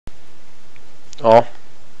Ja.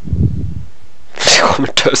 Jag kommer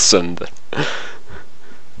dö sönder.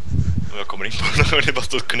 Om jag kommer in på någon, det bara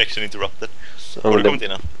står connection interrupted. Ja, Har du kommit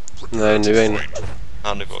in än? Nej, nu är jag inne.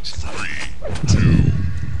 Ja, nu får jag också. 3, 2,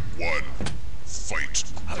 1, fight!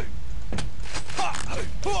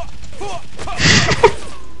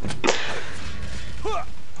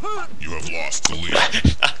 You have lost the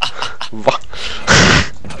lead. Va?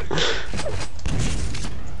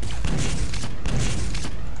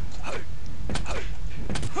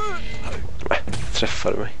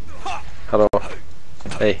 Träffade mig. Hallå?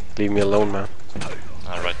 Hey, leave me alone, man.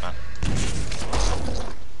 All right, man.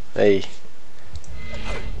 Hey.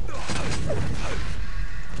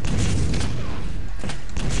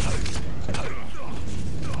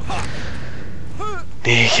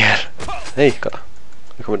 Neger. Hej, kolla.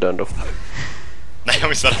 Jag kommer dö ändå. Nej, jag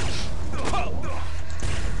missade.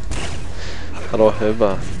 Hallå, jag är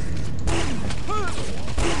bara...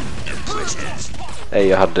 Nej,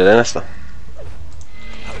 jag hade det nästan.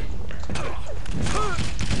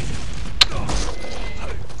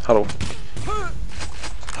 Hallå.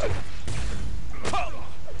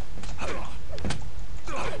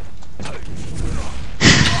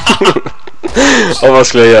 Och vad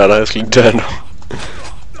skulle jag göra? Jag skulle dö ändå.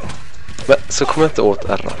 Men så kommer jag inte åt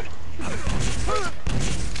R.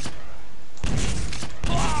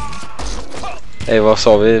 Ej, vad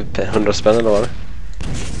sa vi? 100 spänn eller vad?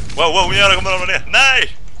 Wow, jag kommer ramla ner.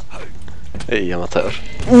 Nej! Ej, amatör.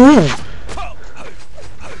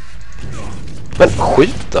 Men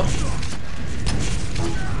skit då.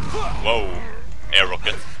 Wow, air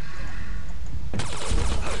rocket.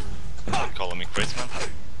 Calling me crazy, man.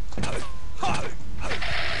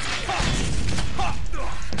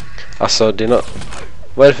 Alltså, det är något...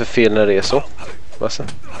 Vad är det för fel när det är så? Vad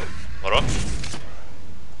Vadå?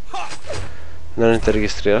 När det inte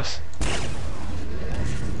registreras.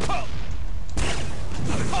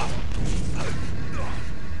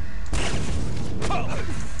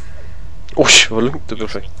 Oj, vad lugnt det blev.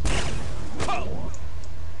 Perfekt.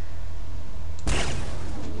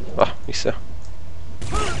 Va, missade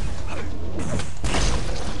jag.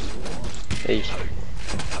 Hej.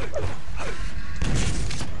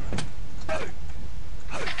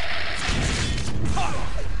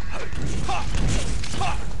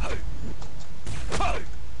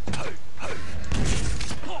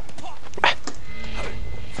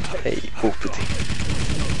 Hej, Popiti.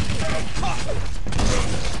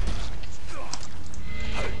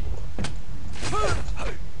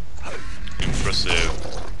 Impressive.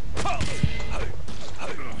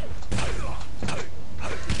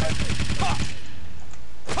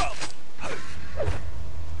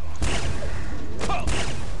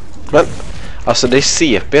 Men, alltså det är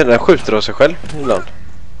CP, den skjuter av sig själv ibland.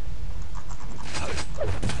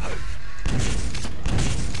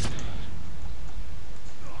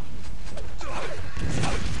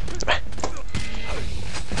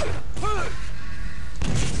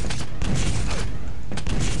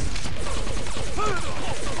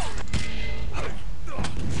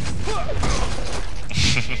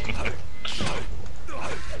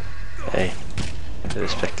 Nej, det är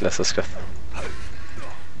respektlösa skratt.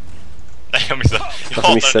 Nej, jag missade. Jag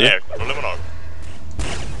Varför missade hatar du? aircontroller man har.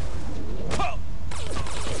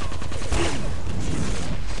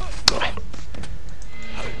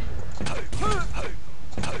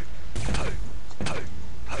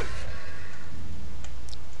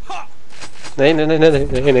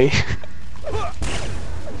 Nej.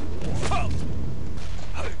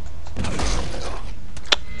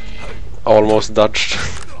 Almost dodged.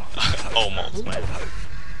 Almost, man.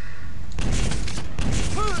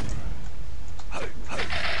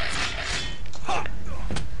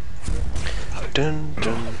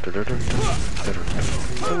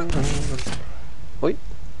 Oj.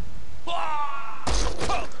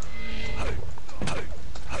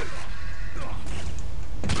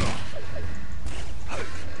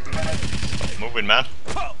 Stop moving, man.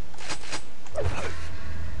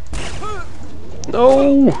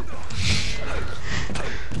 No.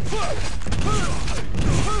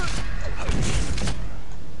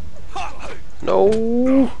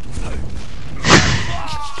 No.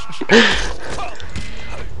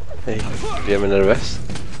 Hej, blir jag nervös?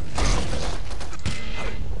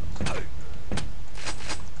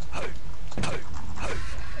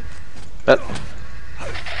 Men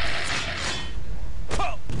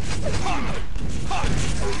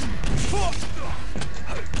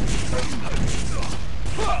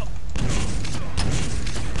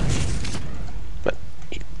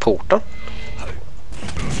i porten?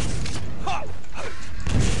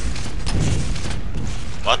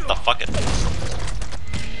 What the fuck?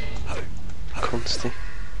 Konstigt.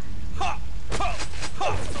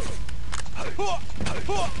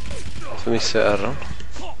 Så missar jag R:n.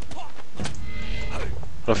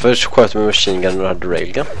 Först sköt med machine gun och hade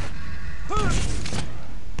railgun.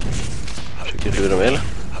 Försöker lura mig eller?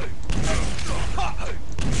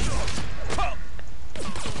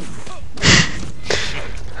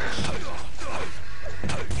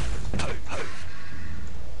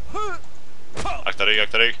 Akta rygg,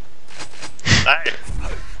 akta rygg. Nej!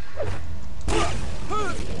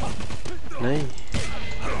 Nej.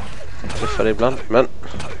 Jag träffar det ibland, men...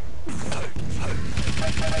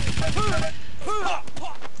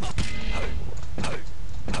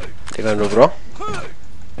 Det var ändå bra.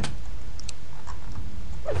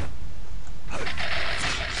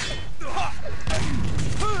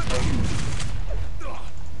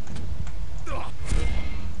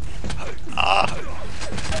 Ah!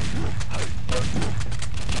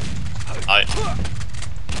 Aj.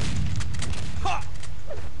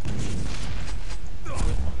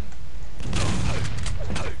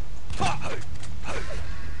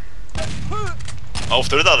 Ja,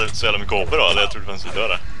 ofta är det aldrig så jävla mycket HP då, eller jag trodde fanns dö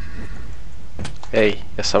där. Hej,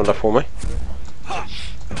 jag samlar på mig.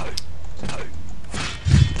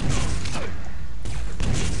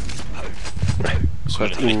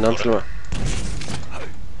 Sköt innan till och med.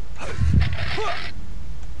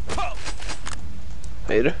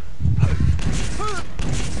 Hej du.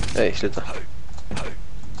 Nej, sluta.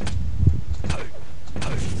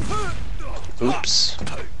 Oops.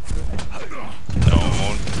 Ja,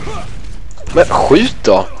 men skjut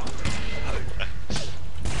då!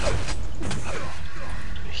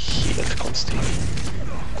 Helt konstigt.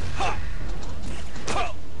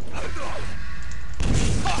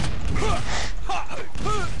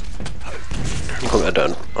 Nu kommer jag dö.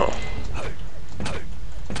 Ja.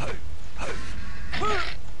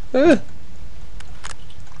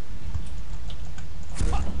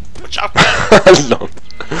 Hallå.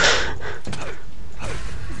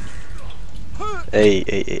 Ej.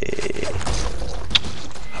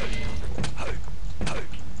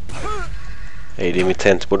 Ej, det är mitt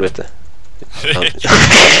tangentbord, vet du.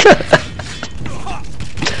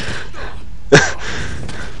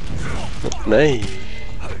 Nej.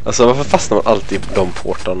 Alltså, varför fastnar man alltid på de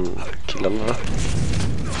portan-killarna då?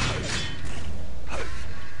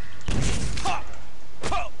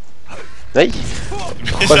 Nej!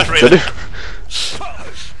 Skämtar du?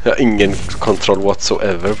 Jag har ingen kontroll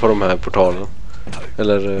whatsoever på de här portalen.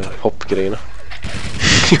 Eller hoppgrejerna.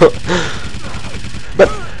 Men,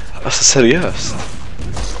 alltså seriöst.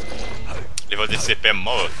 det var lite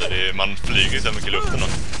cpma, vet du. Man flyger så mycket i luften då.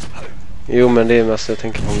 Jo, men det är mest jag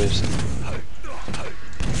tänker på musen.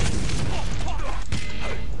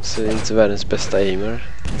 Så det är inte världens bästa aimer.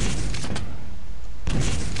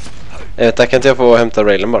 Vänta, kan inte jag få hämta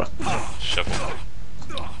railen bara? Kör på.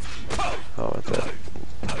 Ja, vänta.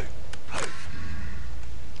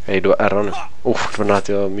 Hej, då är nu. Det var när att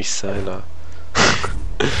jag missade hela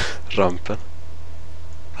rampen.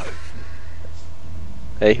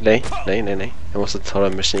 Nej. Jag måste ta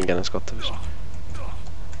den machine gunnen skottet först.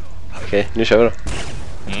 Okej, nu kör vi då.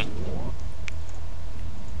 Mm.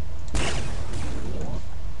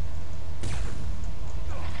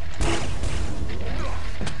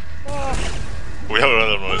 Jag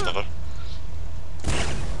hör någon utanför.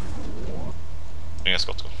 Inga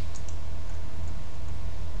skott.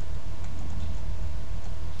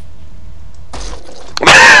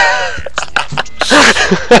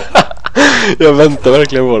 Jag väntar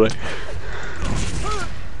verkligen på dig.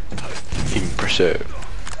 Impressive.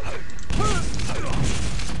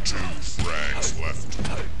 2 frags left.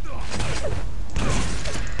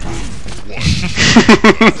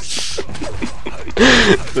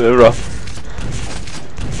 1. Det är bra.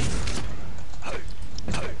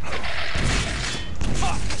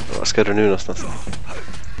 Vad ska du nu någonstans?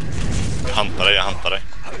 Jag hantar dig.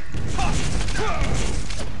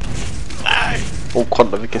 Nej!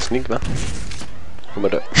 Kolla vilken snygg, va? Kommer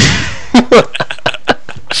dö.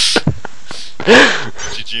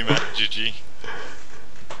 GG man, GG.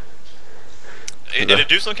 Är det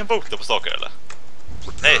du som kan bota på saker eller?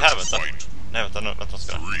 Nej, här vänta. Nej, vänta nu, vänta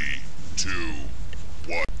ska. 3, 2,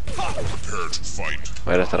 1. Prepare to fight.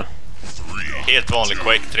 Vad är detta då? 3, Helt vanlig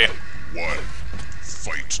Quake 3. 1.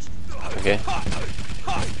 Fight. Okej.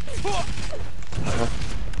 Jaha.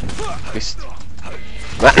 Visst.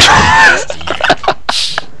 Nej.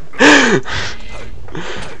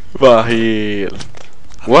 Vad helt...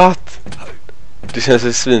 What? Det känns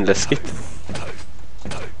ju svinläskigt.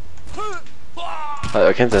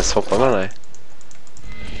 Jag kan inte ens hoppa med den här.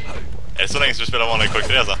 Är det så länge som du spelar vanlig Quake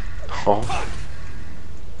 3 alltså? Ja.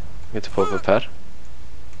 Jag vet inte på upp här.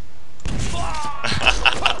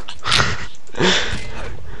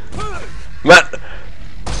 Men!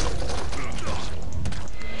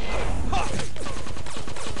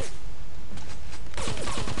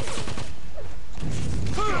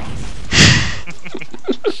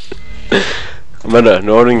 Men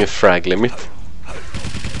nu har du ingen frag limit.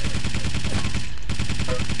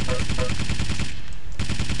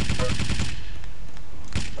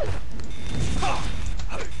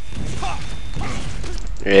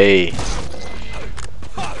 Nej.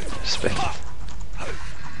 Respekt.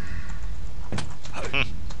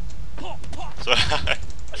 Så här.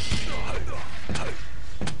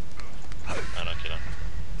 Nej, okej då.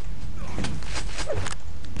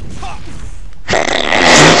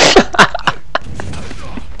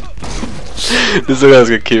 Det såg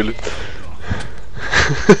ganska kul ut.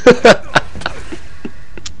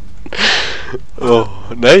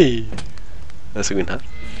 Nej. Jag ska gå in här.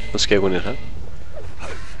 Då ska jag gå ner här.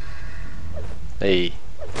 Nej.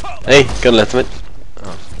 Nej, kan du lätta mig? Ja.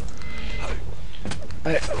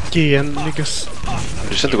 Nej, GN lyckas.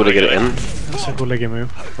 Du ska inte gå och lägga dig än. Jag ska gå och lägga mig.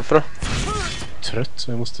 Varför då? Trött,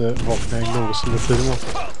 så jag måste vakna i något under tid imorgon.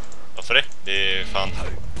 Varför det? Det är fan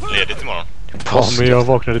ledigt imorgon. Ja, men jag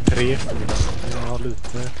vaknade 3. Jag har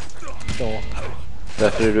lite... Ja.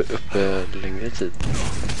 Därför är du uppe längre tid.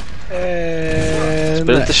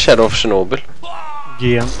 Spelar inte Shadow of Chernobyl?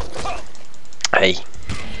 GN. Nej.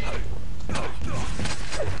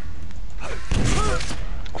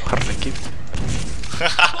 Herregud.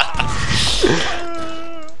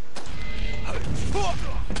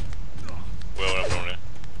 Får jag vara från det?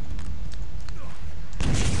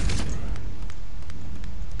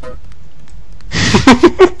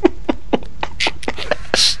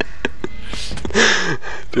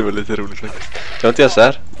 Det var lite roligt faktiskt. Kan jag inte göra så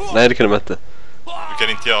här? Nej, det kunde man inte. Du kan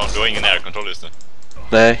inte göra, du har ingen airkontroll just nu.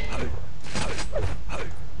 Nej.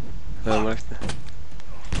 Jag har märkt det.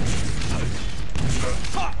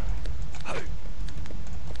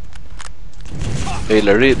 Jag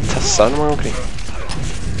gillar det i tassar när man går omkring.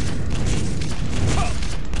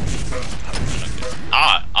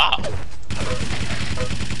 Ah!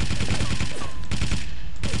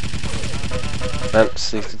 Men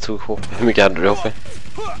så gick det tog HP. Hur mycket hade du HP?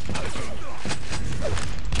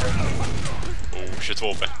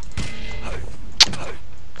 22 HP.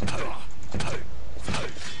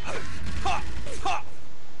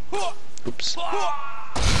 Oops.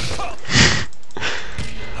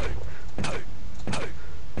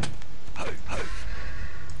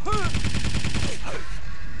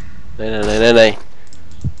 Nej.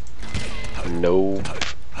 Nope.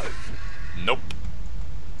 Nope.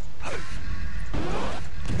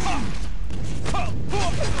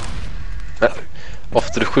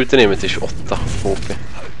 Ofta du skjuter ner mig till 28 HP.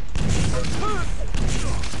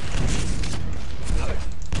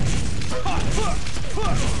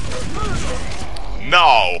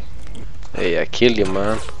 No! Hey, I kill you,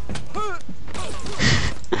 man.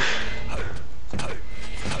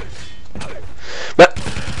 Men...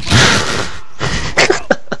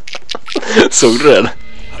 Såg du det?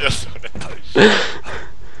 Jag såg det.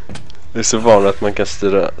 Det är så vanligt att man kan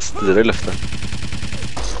styra i luften.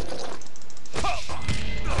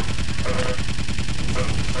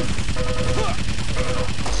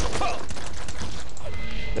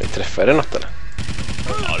 Jag träffar det något eller?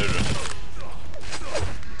 Ja, det är du.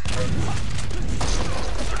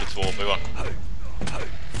 42 HP var.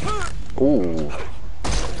 Oh.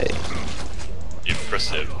 Hej.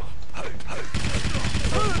 Impressive.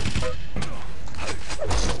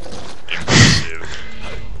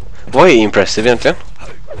 Vad är impressive egentligen?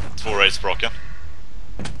 2 raids på raken.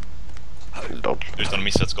 Lol. Utan att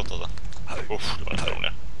missa ett skott alltså. Uff, det var inte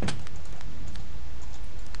roligt.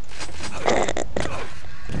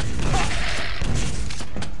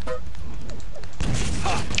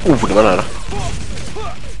 Det var nära.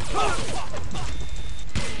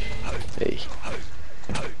 Hej.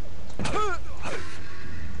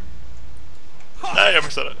 Nej, jag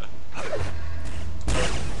missade.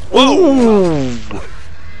 Wow!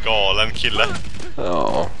 Galen kille.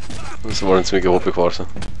 Ja. Men så var det inte så mycket HP kvar sen.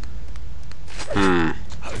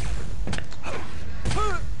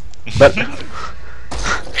 Men...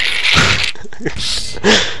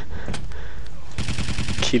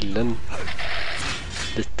 Killen.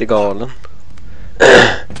 Lite galen.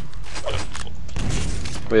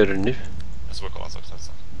 Vad gör du nu? Jag ska bara kolla en sak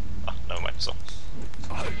sen. Ah, nevermind, så.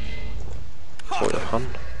 Vad gör han?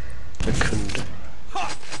 Jag kunde.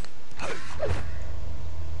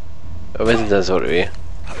 Jag vet inte ens vad du är.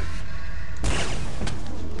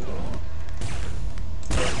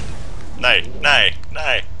 Nej.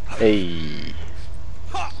 Hej.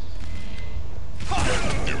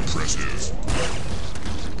 Impressive.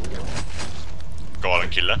 Galen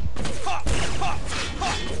kille.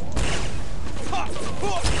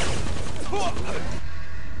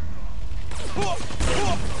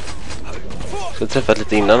 Så jag träffat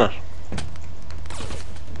lite innan här.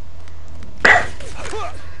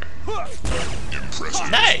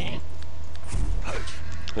 Nej!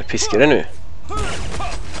 Jag piskar det nu. Ja,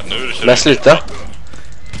 nu är det kört. Men sluta.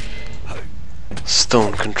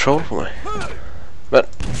 Stone control på mig. Men,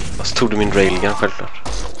 och så tog du min railgun självklart.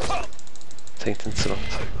 Tänkte inte så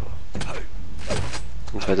långt.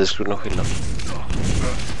 Inte för att det skulle någon skillnad.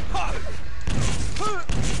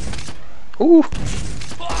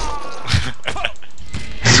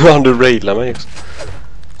 Så han du railar mig också.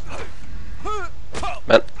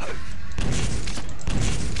 Men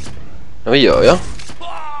vad gör jag?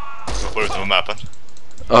 Jag går ut på mappen.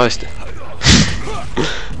 Ja, just det.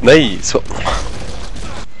 Nej, så.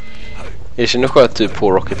 Jag känner sköt typ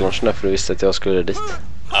på rocket launchen där för du visste att jag skulle dit.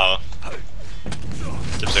 Ja.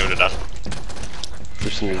 Typ som jag gjorde där.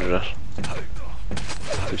 Typ som du gjorde där.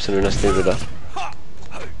 Typ som du nästan gjorde där.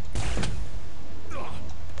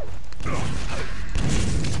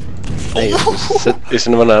 Nej, just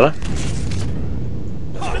det, var nära.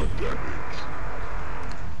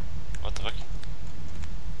 What the fuck?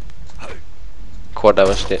 Quad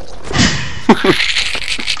damage det.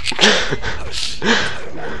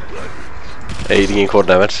 Nej, det är ingen quad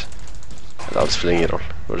damage. Det spelar ingen roll.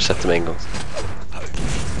 Du har sett det med en gång.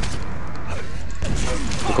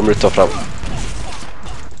 Nu kommer du ta fram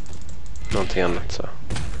någonting annat så.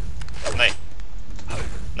 Nej.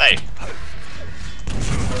 Nej.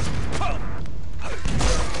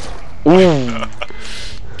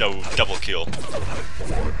 Double kill.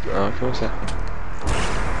 Ja, kan man säga.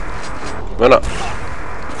 Men då.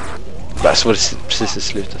 Nej, så var det precis i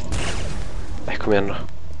slutet. Nej, kom igen då.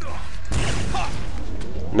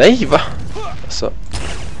 Nej, va? Alltså.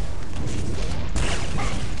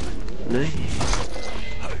 Nej.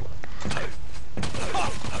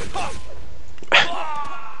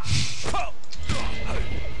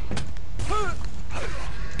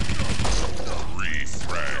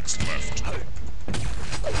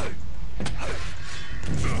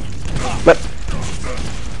 Men.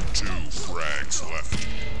 2 frags left.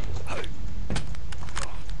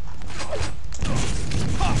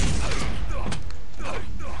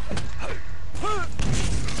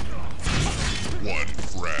 One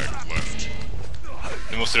frag left.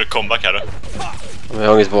 Nu måste du comeback här då. Men jag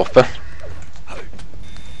har inget vapen.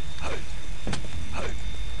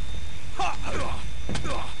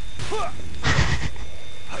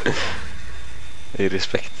 Det är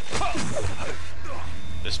respekt.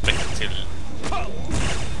 Respekt till...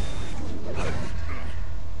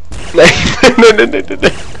 Nej, nej.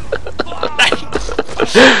 Nej!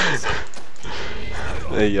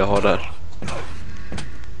 Nej, jag har där.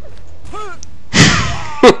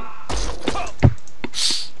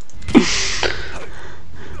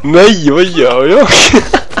 Nej, vad gör jag?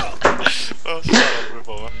 Vad spelar du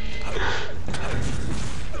på med?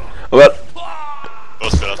 Men,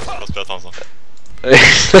 Vad spelar Hansson?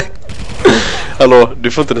 hallå,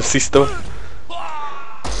 du får inte den sista va?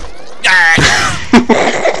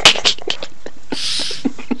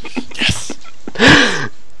 Yes!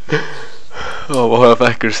 Ja, vad har jag för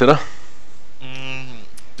accuracy då?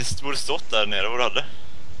 Det borde stått där nere vad du hade.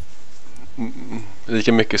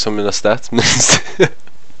 Lika mycket som mina stats, men...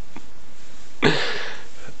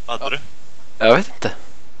 Vad hade du? Jag vet inte.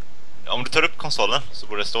 Om du tar upp konsolen så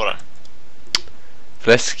borde det stå där.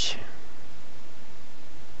 Fläsk.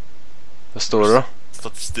 Vad står det då?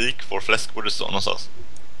 Statistik för fläsk borde stå någonstans.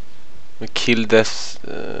 Kill death,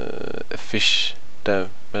 fish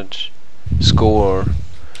damage, score.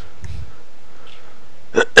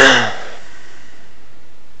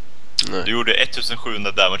 Nej. Du gjorde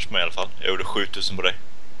 1700 damage med i alla fall. Jag gjorde 7000 på dig.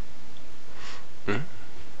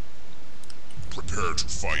 Prepare to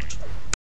fight.